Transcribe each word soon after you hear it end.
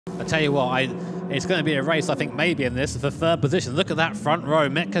I tell you what, it's going to be a race, I think, maybe in this for third position. Look at that front row.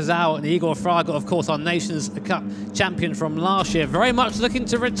 Mikail Hizal and Igor Fraga, of course, our Nations Cup champion from last year. Very much looking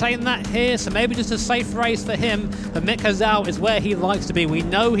to retain that here, so maybe just a safe race for him. But Mikail Hizal is where he likes to be. We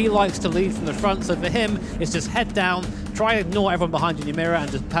know he likes to lead from the front, so for him, it's just head down, try and ignore everyone behind you in your mirror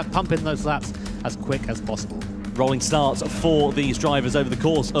and just pump in those laps as quick as possible. Rolling starts for these drivers over the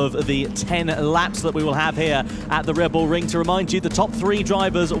course of the 10 laps that we will have here at the Red Bull Ring. To remind you, the top 3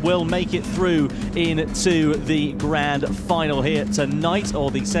 drivers will make it through into the grand final here tonight, or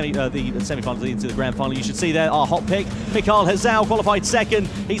the semi-finals into the grand final. You should see there our hot pick, Mikail Hizal, qualified second.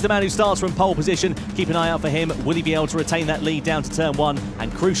 He's the man who starts from pole position. Keep an eye out for him. Will he be able to retain that lead down to turn 1?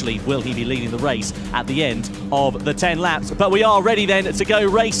 And crucially, will he be leading the race at the end of the 10 laps? But we are ready then to go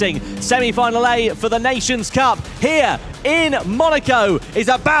racing. Semi-final A for the Nations Cup here in Monaco is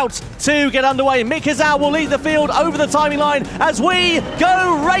about to get underway. Mikail Hizal will lead the field over the timing line as we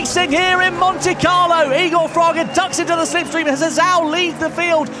go racing here in Monte Carlo. Igor Fraga ducks into the slipstream as Hizal leads the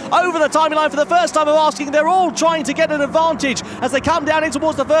field over the timing line for the first time of asking. They're all trying to get an advantage as they come down in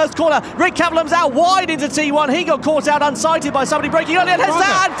towards the first corner. Rick Cavallam's out wide into T1. He got caught out unsighted by somebody breaking early. And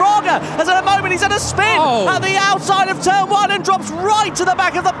Fraga has had a moment. He's had a spin at the outside of turn 1 and drops right to the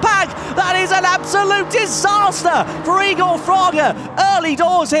back of the pack. That is an absolute disaster for Igor Fraga. Early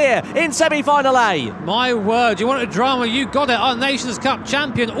doors here in semi-final A. My word, you want a drama, you got it. Our Nations Cup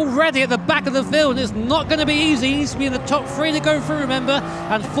champion already at the back of the field. It's not going to be easy. He needs to be in the top 3 to go through, remember,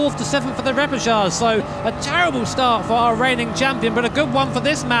 and 4th to 7th for the repechage. So a terrible start for our reigning champion, but a good one for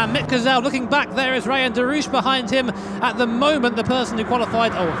this man, Mikail Hizal. Looking back, there is Rayan Darush behind him at the moment, the person who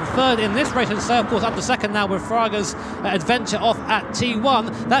qualified, third in this race, and so of course up to second now with Fraga's adventure off at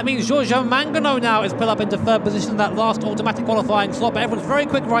T1. That means Giorgio Mangano now is put up into third position in that last automatic qualifying slot, but everyone's very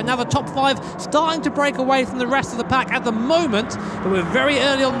quick right now. The top 5 starting to break away from the rest of the pack at the moment, but we're very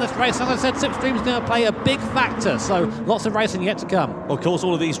early on in this race. As I said, slipstream is going to play a big factor, so lots of racing yet to come. Of course,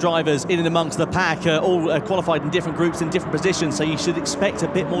 all of these drivers in and amongst the pack are all qualified in different groups in different positions, so you should expect a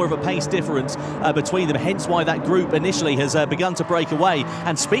bit more of a pace difference between them, hence why that group initially has begun to break away.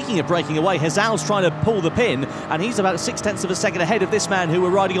 And speaking of breaking away, Hizal's trying to pull the pin, and he's about 0.6 of a second ahead of this man who we're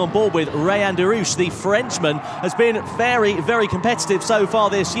riding on board with, Rayan Darush. The Frenchman has been very, very competitive so far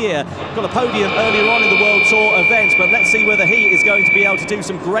this year. Got a podium earlier on in the World Tour events, but let's see whether he is going to be able to do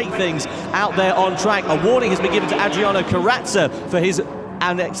some great things out there on track. A warning has been given to Adriano Carrazza for his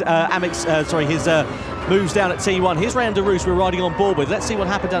moves down at T1. Here's Rayan Darush we're riding on board with. Let's see what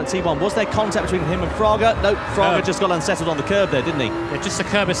happened down at T1. Was there contact between him and Fraga? Nope, Fraga just got unsettled on the curb there, didn't he? Yeah, just the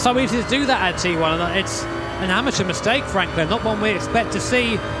curb. It's so easy to do that at T1, and it's an amateur mistake, frankly, not one we expect to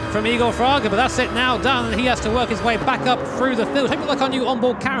see from Igor Fraga, but that's it now done, and he has to work his way back up through the field. Hope you like our new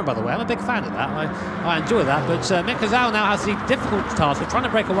onboard Karen, by the way. I'm a big fan of that. I enjoy that, but Mikail Hizal now has the difficult task of trying to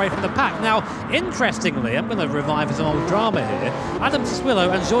break away from the pack. Now, interestingly, I'm going to revive his old drama here. Adam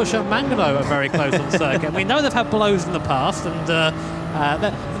Siswillo and Giorgio Mangano are very close on circuit. We know they've had blows in the past, and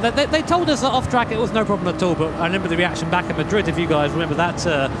they told us that off track it was no problem at all, but I remember the reaction back in Madrid, if you guys remember that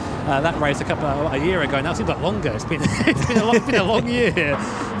that race a year ago. Now it seems like longer. It's been a long year here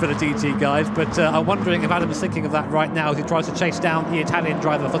for the DT guys, but I'm wondering if Adam's thinking of that right now as he tries to chase down the Italian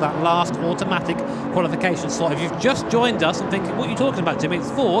driver for that last automatic qualification slot. If you've just joined us and thinking, what are you talking about, Jimmy?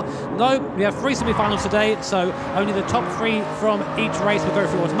 It's 4. No, we have 3 semi-finals today, so only the top 3 from each race will go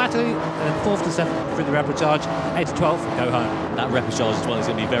through automatically, and then 4th to 7th through the repechage, 8 to 12th go home. That repechage as well is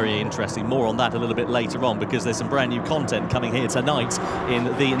going to be very interesting. More on that a little bit later on, because there's some brand new content coming here tonight in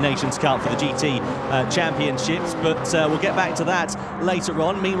the Nations Cup for the GT Championships, but we'll get back to that later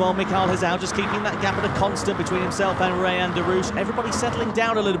on. Meanwhile, Mikail Hizal just keeping that gap at a constant between himself and Rayan Darush. Everybody settling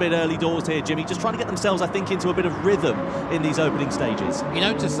down a little bit early doors here, Jimmy, just trying to get themselves, I think, into a bit of rhythm in these opening stages. You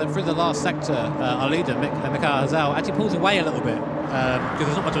notice that through the last sector, our leader, Mikail Hizal, actually pulls away a little bit because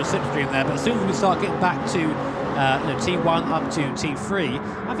there's not much of a slipstream there, but as soon as we start getting back to T1 up to T3,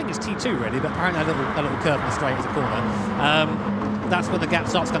 I think it's T2 really, but apparently a little curve in the straight as a corner. That's when the gap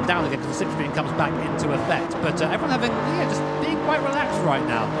starts to come down again because the slipstream comes back into effect. But everyone having, just being quite relaxed right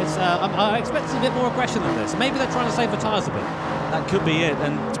now. It's I expect a bit more aggression than this. Maybe they're trying to save the tyres a bit. That could be it,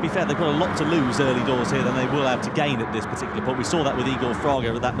 and to be fair, they've got a lot to lose early doors here than they will have to gain at this particular point. We saw that with Igor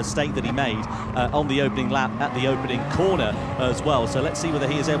Fraga, with that mistake that he made on the opening lap at the opening corner as well. So let's see whether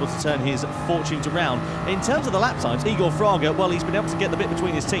he is able to turn his fortunes around. In terms of the lap times, Igor Fraga, well, he's been able to get the bit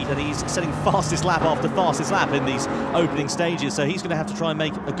between his teeth, and he's setting fastest lap after fastest lap in these opening stages. So he's going to have to try and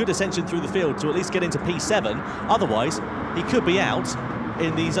make a good ascension through the field to at least get into P7. Otherwise, he could be out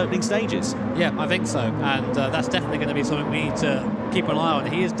in these opening stages. Yeah, I think so, and that's definitely going to be something we need to keep an eye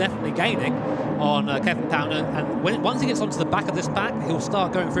on. He is definitely gaining on Kevin Pounder, and once he gets onto the back of this pack, he'll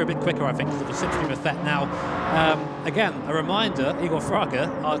start going through a bit quicker, I think, because of the slipstream effect now. Again, a reminder, Igor Fraga,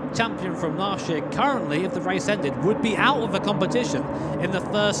 our champion from last year, currently, if the race ended, would be out of the competition in the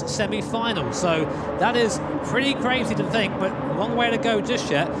first semi-final. So that is pretty crazy to think, but a long way to go just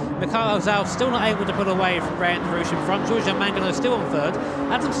yet. Mikail Hizal still not able to pull away from Gran Turismo in front. Giorgio Mangano still on third.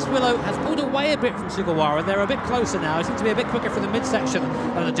 Adam Sassuolo has pulled away a bit from Sugawara. They're a bit closer now. He seems to be a bit quicker through the midsection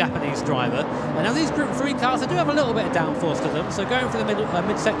than the Japanese driver. And now these Group 3 cars, they do have a little bit of downforce to them. So going through the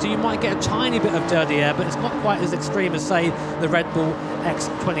mid-sector, you might get a tiny bit of dirty air, but it's not quite as extreme as, say, the Red Bull X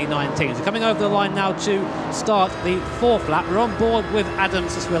 2019. So coming over the line now to start the 4th lap. We're on board with Adam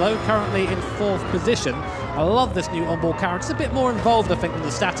Sassuolo, currently in 4th position. I love this new onboard camera. It's a bit more involved, I think, than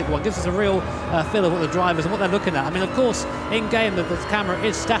the static one. Gives us a real feel of what the drivers and what they're looking at. I mean, of course, in-game, the camera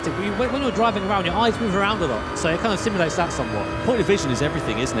is static, but when you're driving around, your eyes move around a lot, so it kind of simulates that somewhat. Point of vision is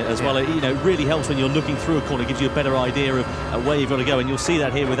everything, isn't it, as well? It, you know, really helps when you're looking through a corner, gives you a better idea of where you've got to go, and you'll see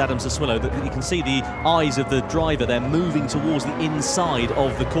that here with Adam Sassuolo, that you can see the eyes of the driver. They're moving towards the inside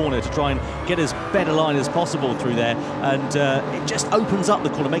of the corner to try and get as better line as possible through there, and it just opens up the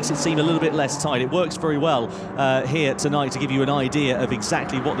corner, makes it seem a little bit less tight. It works very well here tonight to give you an idea of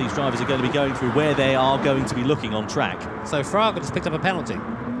exactly what these drivers are going to be going through, where they are going to be looking on track. So Fraga just picked up a penalty,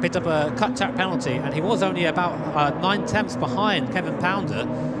 picked up a cut track penalty, and he was only about 9/10 behind Kevin Pounder,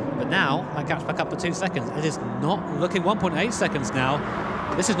 but now that gaps back up to 2 seconds. It is not looking 1.8 seconds now.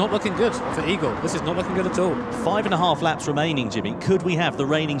 This is not looking good for Igor. This is not looking good at all. 5.5 laps remaining, Jimmy. Could we have the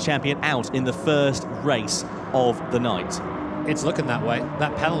reigning champion out in the first race of the night? It's looking that way.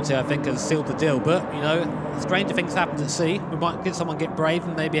 That penalty, I think, has sealed the deal. But, you know, stranger things happen at sea. We might get someone get brave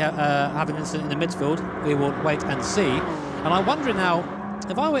and maybe have an incident in the midfield. We will wait and see. And I wonder now,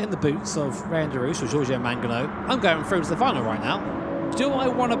 if I were in the boots of Gran Turismo or Giorgio Mangano, I'm going through to the final right now. Do I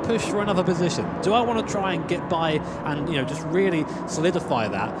want to push for another position? Do I want to try and get by and, you know, just really solidify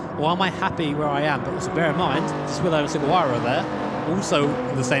that? Or am I happy where I am? But also bear in mind, Sassuolo and Sugawara are there. Also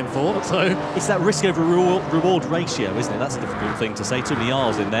the same thought, so... It's that risk over reward ratio, isn't it? That's a difficult thing to say, too many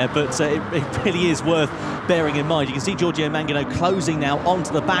R's in there, but it really is worth bearing in mind. You can see Giorgio Mangano closing now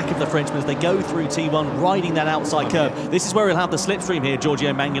onto the back of the Frenchman as they go through T1, riding that outside curve. This is where he'll have the slipstream here,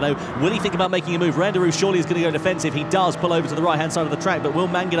 Giorgio Mangano. Will he think about making a move? Randaru surely is going to go defensive. He does pull over to the right-hand side of the track, but will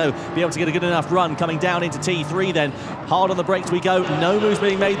Mangano be able to get a good enough run coming down into T3 then? Hard on the brakes we go. No moves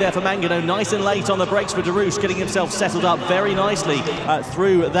being made there for Mangano. Nice and late on the brakes for Darouche, getting himself settled up very nicely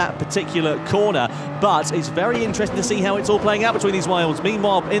through that particular corner, but it's very interesting to see how it's all playing out between these wilds.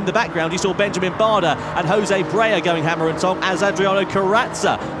 Meanwhile, in the background, you saw Benjamin Barda and Jose Brea going hammer and tong as Adriano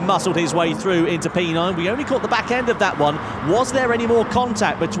Carrazza muscled his way through into P9. We only caught the back end of that one. Was there any more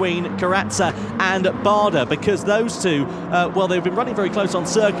contact between Carrazza and Barda? Because those two, well, they've been running very close on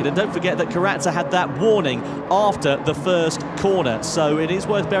circuit, and don't forget that Carrazza had that warning after the first corner, so it is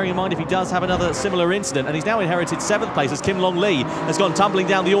worth bearing in mind if he does have another similar incident. And he's now inherited 7th place as Kim Long Lee has gone tumbling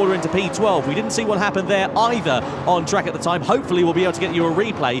down the order into P12. We didn't see what happened there either on track at the time. Hopefully we'll be able to get you a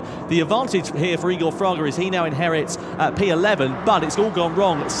replay. The advantage here for Igor Fraga is he now inherits P11, but it's all gone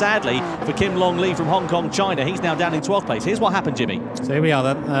wrong, sadly, for Kim Long Lee from Hong Kong, China. He's now down in 12th place. Here's what happened, Jimmy. So here we are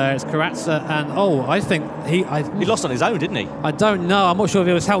then. It's Carrazza, and I think he lost on his own, didn't he? I don't know. I'm not sure if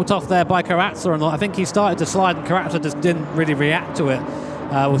he was held off there by Carrazza or not. I think he started to slide and Carrazza just didn't really react to it.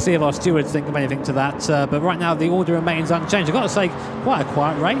 We'll see if our stewards think of anything to that. But right now, the order remains unchanged. I've got to say, quite a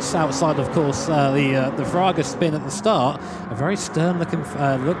quiet race outside, of course, the Fraga spin at the start. A very stern-looking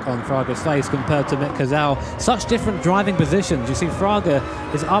look on Fraga's face compared to Mikail Hizal. Such different driving positions. You see, Fraga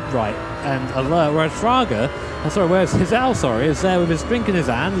is upright and alert, whereas Hizal is there with his drink in his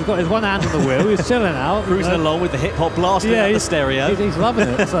hand. He's got his one hand on the wheel. He's chilling out, cruising along with the hip-hop blasting out the stereo. He's loving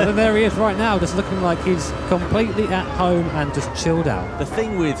it. So then there he is right now, just looking like he's completely at home and just chilled out. The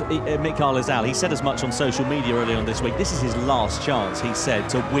thing with Mikail Hizal, he said as much on social media earlier on this week, this is his last chance, he said,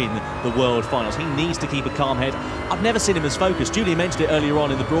 to win the World Finals. He needs to keep a calm head. I've never seen him as focused. Julie mentioned it earlier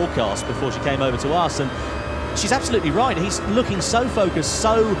on in the broadcast before she came over to us, and she's absolutely right. He's looking so focused,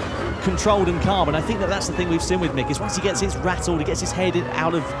 so controlled and calm, and I think that's the thing we've seen with Mick, is once he gets his rattled, he gets his head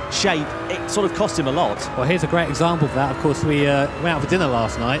out of shape, it sort of costs him a lot. Well, here's a great example of that. Of course, we went out for dinner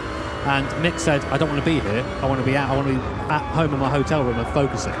last night, and Mick said, I don't want to be here. I want to be at home in my hotel room and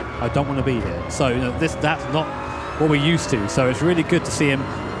focusing. I don't want to be here. So, you know, that's not what we're used to. So it's really good to see him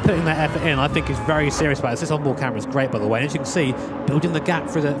putting that effort in. I think he's very serious about it. This onboard camera is great, by the way. And as you can see, building the gap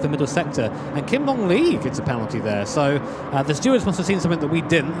through the middle sector. And Kim Long-Lee gets a penalty there. So the stewards must have seen something that we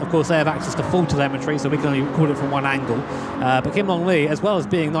didn't. Of course, they have access to full telemetry, so we can only record it from one angle. But Kim Long-Lee, as well as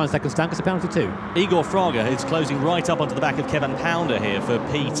being 9 seconds down, gets a penalty too. Igor Fraga is closing right up onto the back of Kevin Pounder here for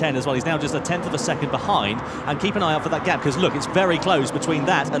P10 as well. He's now just a tenth of a second behind, and keep an eye out for that gap, because look, it's very close between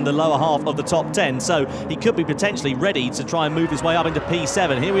that and the lower half of the top 10, so he could be potentially ready to try and move his way up into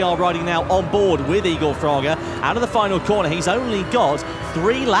P7. Here we are riding now on board with Igor Fraga out of the final corner. He's only got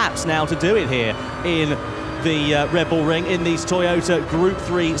 3 laps now to do it here in the Red Bull Ring in these Toyota Group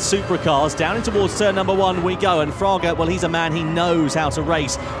 3 supercars. Down in towards turn number 1 we go, and Fraga, well, he's a man, he knows how to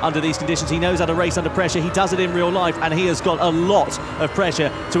race under these conditions. He knows how to race under pressure. He does it in real life, and he has got a lot of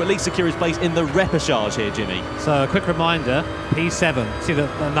pressure to at least secure his place in the repechage here, Jimmy. So a quick reminder, P7, see the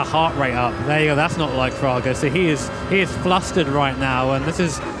heart rate up. There you go, that's not like Fraga. So he is flustered right now, and this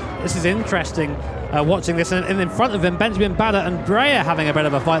is interesting. Watching this, and in front of him, Benjamin Bader and Breyer having a bit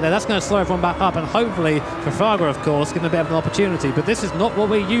of a fight there. That's going to slow everyone back up, and hopefully for Fraga, of course, give him a bit of an opportunity. But this is not what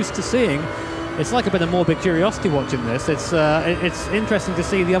we're used to seeing. It's like a bit of morbid curiosity watching this. It's interesting to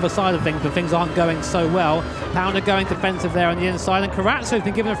see the other side of things when things aren't going so well. Pounder going defensive there on the inside, and Karatsu has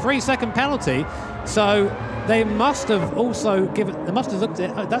been given a 3-second penalty. So they must have also given. They must have looked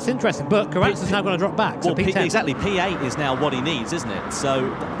at. That's interesting. But Karatsu's now going to drop back. So well, P10. Exactly. P8 is now what he needs, isn't it? So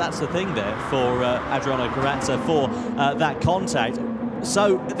that's the thing there for Adriano Karatsu for that contact.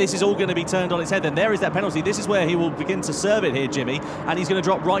 So this is all going to be turned on its head then. There is that penalty. This is where he will begin to serve it here, Jimmy, and he's going to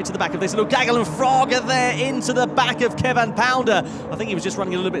drop right to the back of this little gaggle, and Fraga there into the back of Kevin Pounder. I think he was just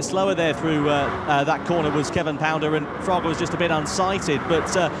running a little bit slower there through that corner was Kevin Pounder, and Fraga was just a bit unsighted.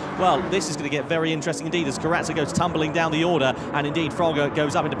 But, well, this is going to get very interesting indeed as Karatsu goes tumbling down the order, and indeed Fraga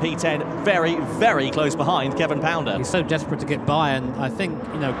goes up into P10 very, very close behind Kevin Pounder. He's so desperate to get by, and I think,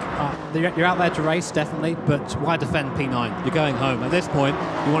 you know, you're out there to race, definitely, but why defend P9? You're going home. At this point,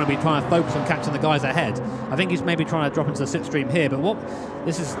 you want to be trying to focus on catching the guys ahead. I think he's maybe trying to drop into the slipstream here, but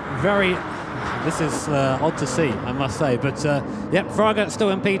this is odd to see, I must say. But yep, Fraga still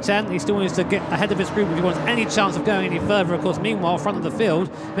in P10. He still needs to get ahead of his group if he wants any chance of going any further. Of course, meanwhile, front of the field,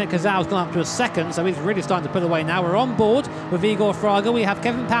 Mikail Hizal's gone up to a second, so he's really starting to pull away now. We're on board with Igor Fraga. We have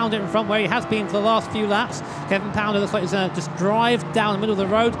Kevin Pounder in front, where he has been for the last few laps. Kevin Pounder looks like he's going to just drive down the middle of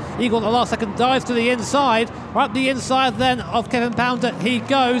the road. Igor, the last second, dives to the inside. Right the inside then of Kevin Pounder he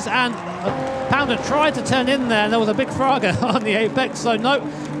goes, and Pounder tried to turn in there, and there was a big Fraga on the apex, so no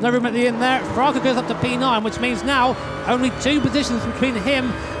room at the end there. Fraga goes up to P9, which means now only 2 positions between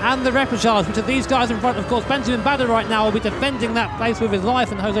him and the repechage, which are these guys in front. Of course, Benjamin Bader right now will be defending that place with his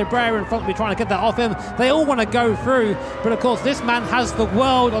life, and Jose Breyer in front will be trying to get that off him. They all want to go through, but of course this man has the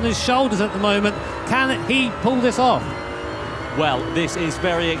world on his shoulders at the moment. Can he pull this off? Well, this is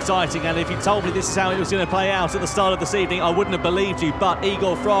very exciting, and if you told me this is how it was going to play out at the start of this evening, I wouldn't have believed you. But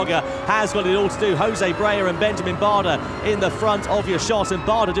Igor Fraga has got it all to do. Jose Breyer and Benjamin Bader in the front of your shot, and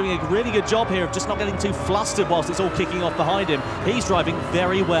Bader doing a really good job here of just not getting too flustered whilst it's all kicking off behind him. He's driving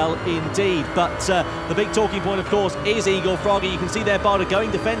very well indeed. But the big talking point, of course, is Igor Fraga. You can see there Bader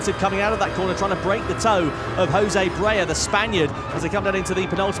going defensive, coming out of that corner, trying to break the toe of Jose Breyer, the Spaniard, as they come down into the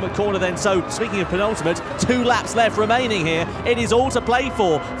penultimate corner then. So, speaking of penultimate, 2 laps left remaining here. It is all to play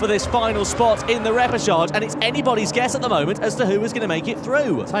for this final spot in the repechage, and it's anybody's guess at the moment as to who is going to make it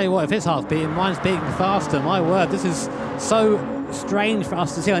through. I'll tell you what, if his heart's beating, mine's beating faster. My word, this is so strange for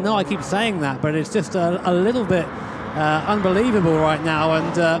us to see. I know I keep saying that, but it's just a little bit unbelievable right now,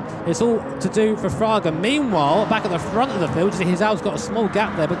 and it's all to do for Fraga. Meanwhile, back at the front of the field, you see Hizal's got a small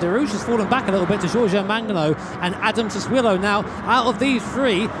gap there, but Derouche has fallen back a little bit to Giorgio Mangano and Adam Sassuolo. Now, out of these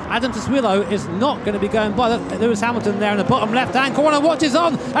 3, Adam Sassuolo is not going to be going by. Lewis Hamilton there in the bottom left-hand corner. Watch is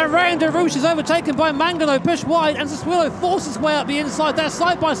on, and Ryan Derouche is overtaken by Mangano, pushed wide, and Sassuolo forces his way up the inside there,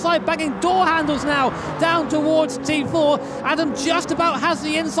 side by side, banging door handles now down towards T4. Adam just about has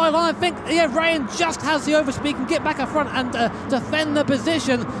the inside line. I think, yeah, Ryan just has the overspeed, can get back up front and defend the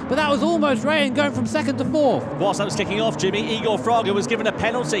position, but that was almost Ryan going from 2nd to 4th. Whilst that was kicking off, Jimmy, Igor Fraga was given a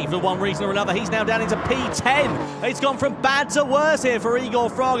penalty for one reason or another. He's now down into P10. It's gone from bad to worse here for Igor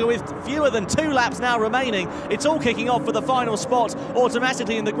Fraga with fewer than 2 laps now remaining. It's all kicking off for the final spot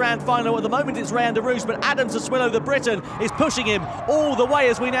automatically in the grand final. At the moment it's Ryan Derouche, but Adam Sassuolo, the Briton, is pushing him all the way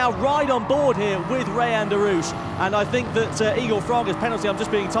as we now ride on board here with Ryan Derouche. And I think that Igor Fraga's penalty, I'm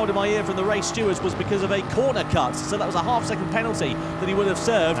just being told in my ear from the race stewards, was because of a corner cut. So that was a half-second penalty that he would have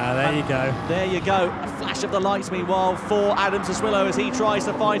served. There you go. There you go. A flash of the lights, meanwhile, for Adam Sassuolo as he tries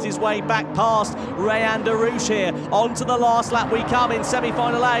to find his way back past Ryan Derouche here. On to the last lap we come in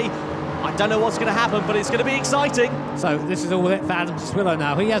semi-final A. I don't know what's going to happen, but it's going to be exciting. So this is all it for Adam Swillow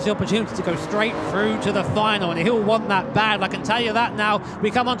now. He has the opportunity to go straight through to the final, and he'll want that bad. I can tell you that now.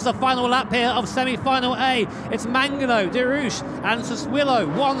 We come on to the final lap here of semi-final A. It's Mangano, Derouche, and Swillow.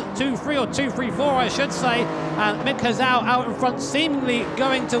 1, 2, 3, or 2, 3, 4, I should say. And Mikail Hizal out in front, seemingly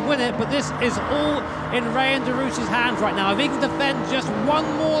going to win it, but this is all in Rayan Derouche's hands right now. If he can defend just one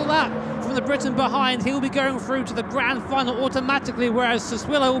more lap from the Briton behind, he'll be going through to the grand final automatically, whereas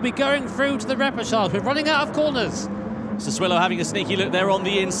Swillow will be going through to the repechage. We're running out of corners. Swillow having a sneaky look there on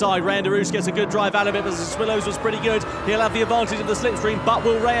the inside. Rayan Derouche gets a good drive out of it, but Swillow's was pretty good. He'll have the advantage of the slipstream, but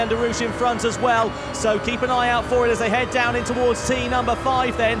will Rayan Derouche in front as well? So keep an eye out for it as they head down in towards T number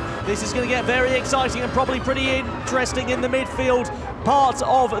 5 then. This is going to get very exciting and probably pretty interesting in the midfield part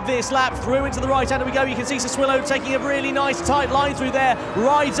of this lap. Through into the right-hander we go. You can see Swillow taking a really nice tight line through there.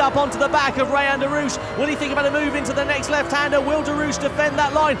 Rides up onto the back of Rayan Derouche. Will he think about a move into the next left-hander? Will Derouche defend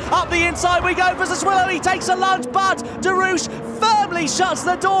that line? Up the inside we go for Swillow. He takes a lunge, but Derouche firmly shuts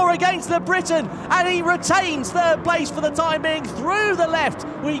the door against the Briton, and he retains third place for the time being. Through the left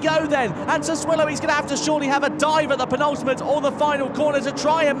we go then, and Swillow, he's going to have to surely have a dive at the penultimate or the final corner to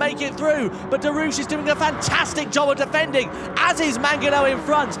try and make it through, but Derouche is doing a fantastic job of defending, as is Mangano in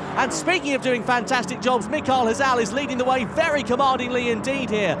front. And speaking of doing fantastic jobs, Mikail Hizal is leading the way very commandingly indeed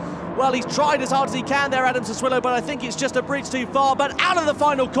here. Well, he's tried as hard as he can there, Adam Swillow, but I think it's just a bridge too far. But out of the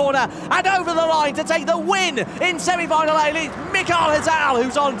final corner and over the line to take the win in semi-final A, it's Mikail Hizal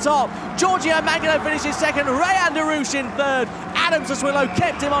who's on top. Giorgio Mangano finishes second, Rayan Derouche in third. Adam Swillow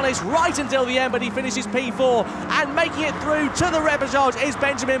kept him honest right until the end, but he finishes P4. And making it through to the repechage is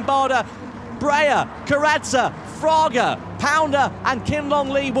Benjamin Barder. Breyer, Karatza, Fraga, Pounder and Kim Long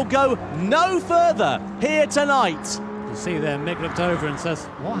Lee will go no further here tonight. You see there, Mick looked over and says,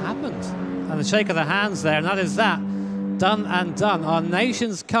 what happened? And the shake of the hands there, and that is that. Done and done. Our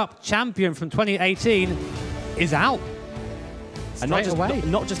Nations Cup champion from 2018 is out. And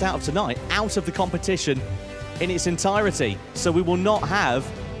not just out of tonight, out of the competition in its entirety. So we will not have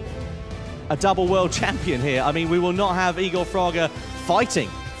a double world champion here. I mean, we will not have Igor Fraga fighting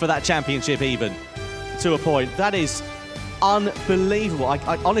for that championship even, to a point. That is unbelievable.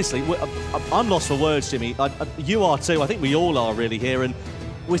 I honestly, I'm lost for words, Jimmy. You are too. I think we all are really here, and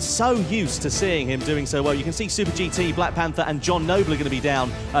we're so used to seeing him doing so well. You can see Super GT, Black Panther and John Noble are going to be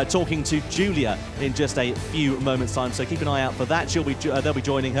down talking to Julia in just a few moments' time, so keep an eye out for that. They'll be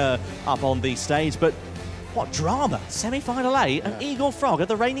joining her up on the stage, but what drama. Semi-final A and Igor Fraga,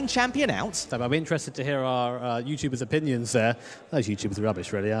 the reigning champion, out. So I'll be interested to hear our YouTubers' opinions there. Those YouTubers are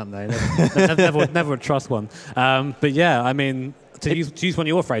rubbish, really, aren't they? Never would trust one. But yeah, I mean, to use one of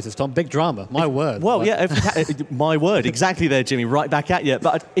your phrases, Tom, big drama, my word. Well, yeah, my word, exactly there, Jimmy, right back at you.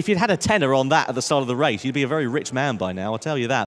 But if you'd had a tenner on that at the start of the race, you'd be a very rich man by now, I'll tell you that.